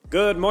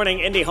Good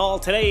morning, Indy Hall.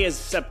 Today is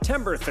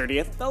September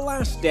 30th, the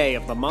last day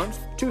of the month,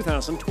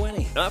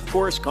 2020. Of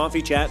course,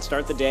 Coffee Chat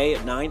start the day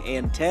at 9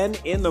 and 10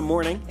 in the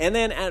morning. And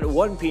then at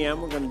 1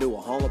 p.m., we're going to do a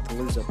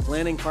Hallapalooza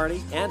planning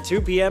party. At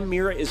 2 p.m.,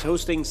 Mira is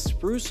hosting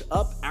Spruce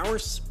Up Our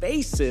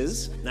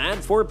Spaces.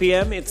 At 4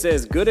 p.m., it's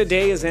as good a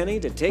day as any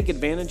to take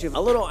advantage of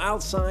a little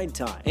outside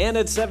time. And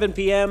at 7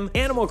 p.m.,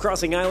 Animal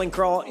Crossing Island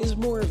Crawl is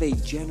more of a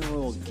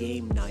general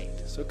game night.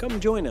 So come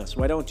join us,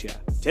 why don't you?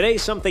 Today,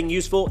 something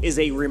useful is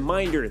a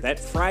reminder that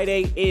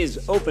Friday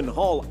is Open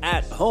Hall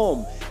at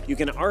Home. You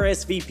can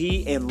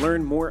RSVP and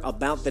learn more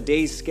about the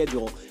day's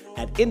schedule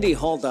at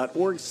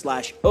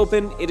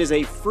indyhall.org/open. It is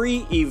a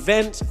free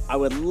event. I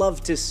would love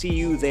to see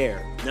you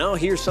there. Now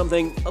here's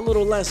something a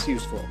little less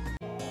useful.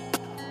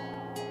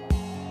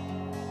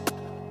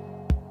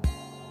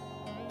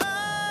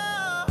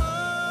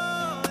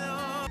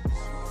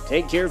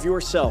 Take care of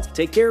yourself,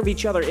 take care of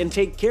each other, and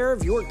take care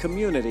of your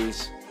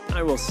communities.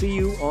 I will see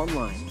you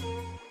online.